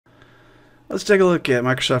Let's take a look at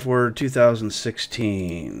Microsoft Word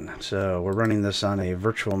 2016. So we're running this on a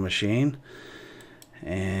virtual machine.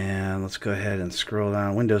 And let's go ahead and scroll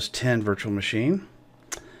down. Windows 10 virtual machine.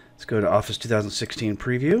 Let's go to Office 2016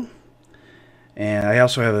 Preview. And I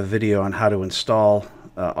also have a video on how to install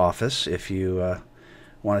Office if you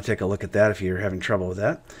want to take a look at that if you're having trouble with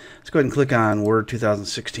that. Let's go ahead and click on Word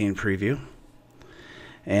 2016 Preview.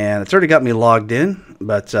 And it's already got me logged in,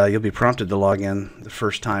 but you'll be prompted to log in the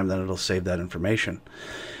first time, then it'll save that information.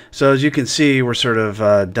 So as you can see, we're sort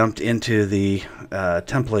of dumped into the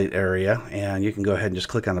template area, and you can go ahead and just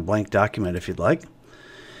click on a blank document if you'd like.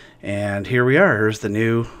 And here we are. Here's the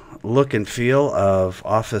new look and feel of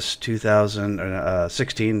Office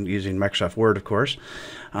 2016 using Microsoft Word, of course,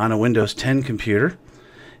 on a Windows 10 computer.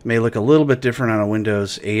 It may look a little bit different on a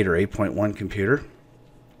Windows 8 or 8.1 computer,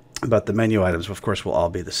 but the menu items, of course, will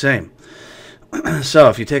all be the same. So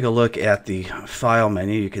if you take a look at the file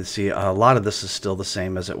menu, you can see a lot of this is still the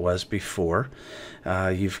same as it was before.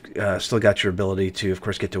 You've still got your ability to, of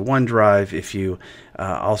course, get to OneDrive. If you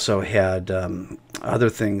also had other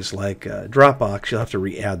things like Dropbox, you'll have to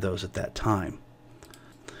re-add those at that time.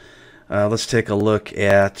 Let's take a look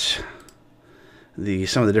at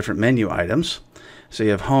some of the different menu items. So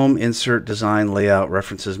you have Home, Insert, Design, Layout,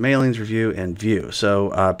 References, Mailings, Review, and View.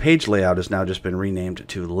 So Page Layout has now just been renamed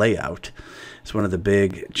to Layout. It's one of the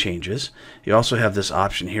big changes. You also have this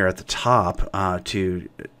option here at the top to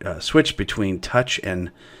switch between touch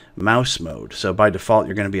and mouse mode. So by default,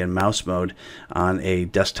 you're going to be in mouse mode on a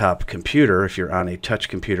desktop computer. If you're on a touch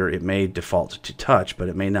computer, it may default to touch, but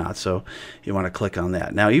it may not. So you want to click on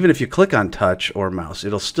that. Now, even if you click on touch or mouse,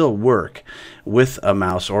 it'll still work with a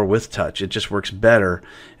mouse or with touch. It just works better.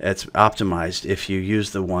 It's optimized if you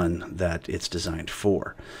use the one that it's designed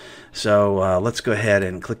for. So let's go ahead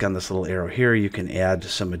and click on this little arrow here. You can add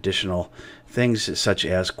some additional things such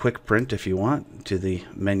as quick print if you want to the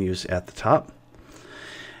menus at the top.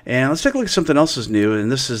 And let's take a look at something else that's new,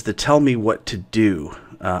 and this is the Tell Me What to Do.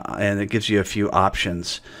 And it gives you a few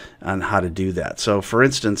options on how to do that. So for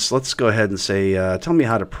instance, let's go ahead and say, tell me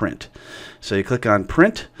how to print. So you click on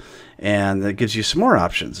Print, and it gives you some more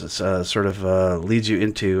options. It sort of leads you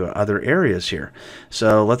into other areas here.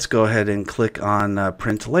 So let's go ahead and click on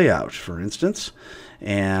Print Layout, for instance.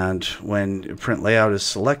 And when Print Layout is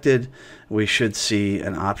selected, we should see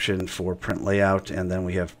an option for Print Layout, and then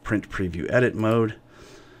we have Print Preview Edit Mode.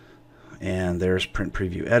 And there's Print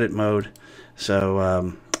Preview Edit Mode.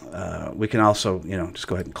 So we can also, just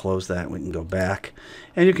go ahead and close that. We can go back,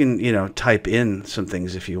 and you can, type in some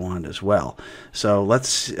things if you want as well. So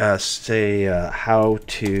let's say how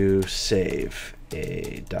to save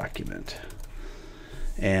a document,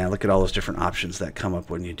 and look at all those different options that come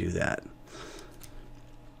up when you do that.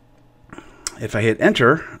 If I hit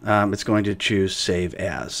enter, it's going to choose save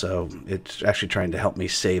as. So it's actually trying to help me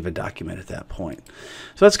save a document at that point.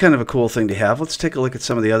 So that's kind of a cool thing to have. Let's take a look at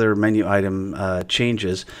some of the other menu item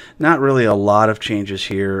changes. Not really a lot of changes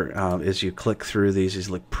here. As you click through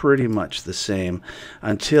these look pretty much the same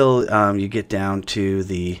until you get down to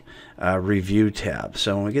the Review tab.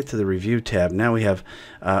 So when we get to the Review tab, now we have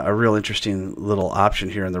a real interesting little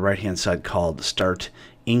option here on the right hand side called Start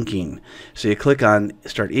Inking. So you click on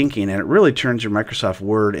Start Inking, and it really turns your Microsoft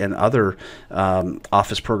Word and other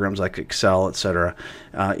Office programs like Excel, etc.,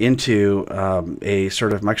 into a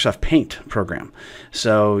sort of Microsoft Paint program.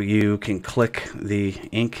 So you can click the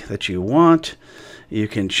ink that you want. You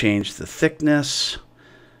can change the thickness,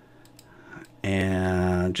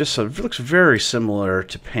 and just so it looks very similar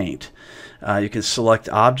to Paint. You can select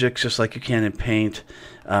objects just like you can in Paint.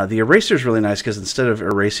 The eraser is really nice because instead of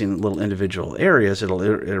erasing little individual areas, it'll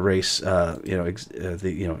erase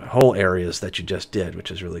the whole areas that you just did,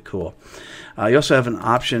 which is really cool. You also have an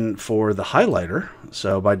option for the highlighter.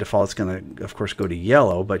 So by default, it's going to, of course, go to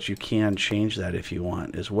yellow, but you can change that if you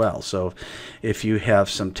want as well. So if you have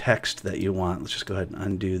some text that you want, let's just go ahead and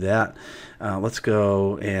undo that. Let's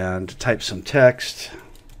go and type some text.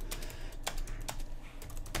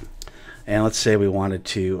 And let's say we wanted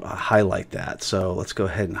to highlight that. So let's go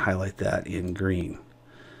ahead and highlight that in green.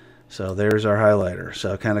 So there's our highlighter.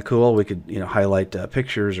 So kind of cool. We could highlight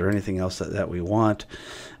pictures or anything else that we want.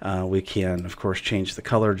 We can, of course, change the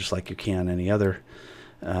color just like you can any other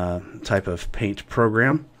type of paint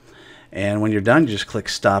program. And when you're done, you just click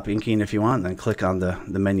Stop Inking if you want, and then click on the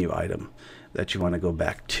menu item that you want to go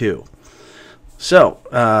back to. So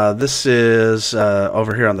this is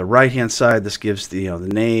over here on the right hand side. This gives the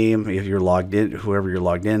name if you're logged in, whoever you're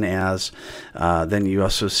logged in as. Then you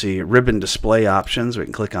also see ribbon display options. We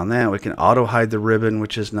can click on that. We can auto hide the ribbon,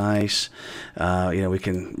 which is nice. We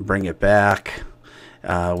can bring it back.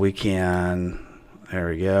 We can There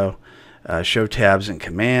we go. Show tabs and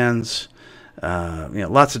commands.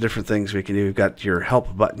 Lots of different things we can do. We've got your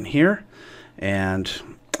help button here, and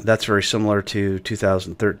that's very similar to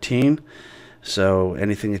 2013. So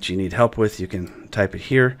anything that you need help with, you can type it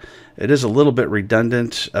here. It is a little bit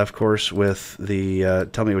redundant, of course, with the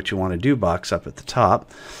tell me what you want to do box up at the top,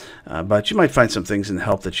 but you might find some things in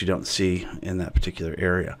help that you don't see in that particular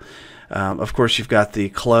area. Of course, you've got the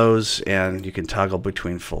close, and you can toggle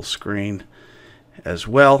between full screen as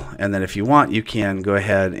well. And then if you want, you can go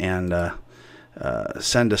ahead and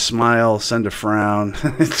send a smile, send a frown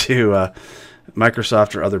to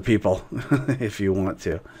Microsoft or other people if you want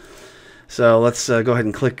to. So let's go ahead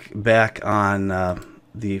and click back on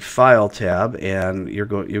the File tab, and you're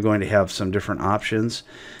going to have some different options.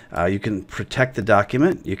 You can protect the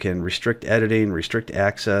document, you can restrict editing, restrict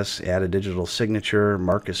access, add a digital signature,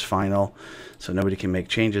 mark as final, so nobody can make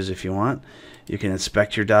changes if you want. You can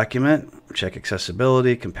inspect your document, check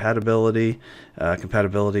accessibility, compatibility,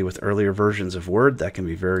 compatibility with earlier versions of Word. That can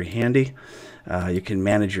be very handy. You can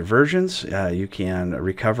manage your versions. You can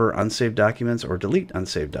recover unsaved documents or delete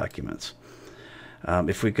unsaved documents.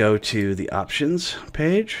 If we go to the options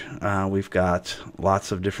page, we've got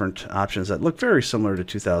lots of different options that look very similar to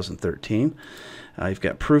 2013. You've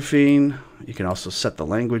got proofing. You can also set the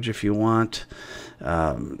language if you want.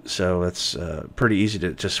 So it's pretty easy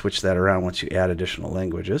to just switch that around once you add additional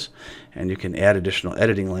languages. And you can add additional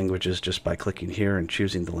editing languages just by clicking here and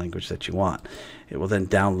choosing the language that you want. It will then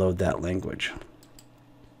download that language.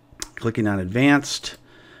 Clicking on Advanced,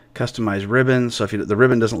 customize ribbon. So if the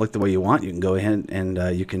ribbon doesn't look the way you want, you can go ahead and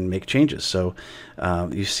you can make changes. So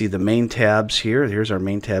you see the main tabs here. Here's our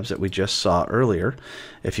main tabs that we just saw earlier.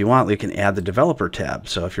 If you want, you can add the developer tab.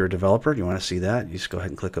 So if you're a developer, you want to see that, you just go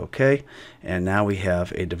ahead and click OK. And now we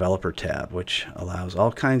have a developer tab, which allows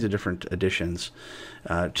all kinds of different additions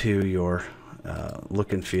to your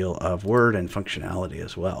look and feel of Word and functionality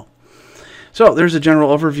as well. So there's a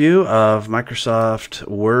general overview of Microsoft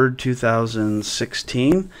Word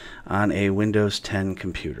 2016 on a Windows 10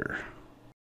 computer.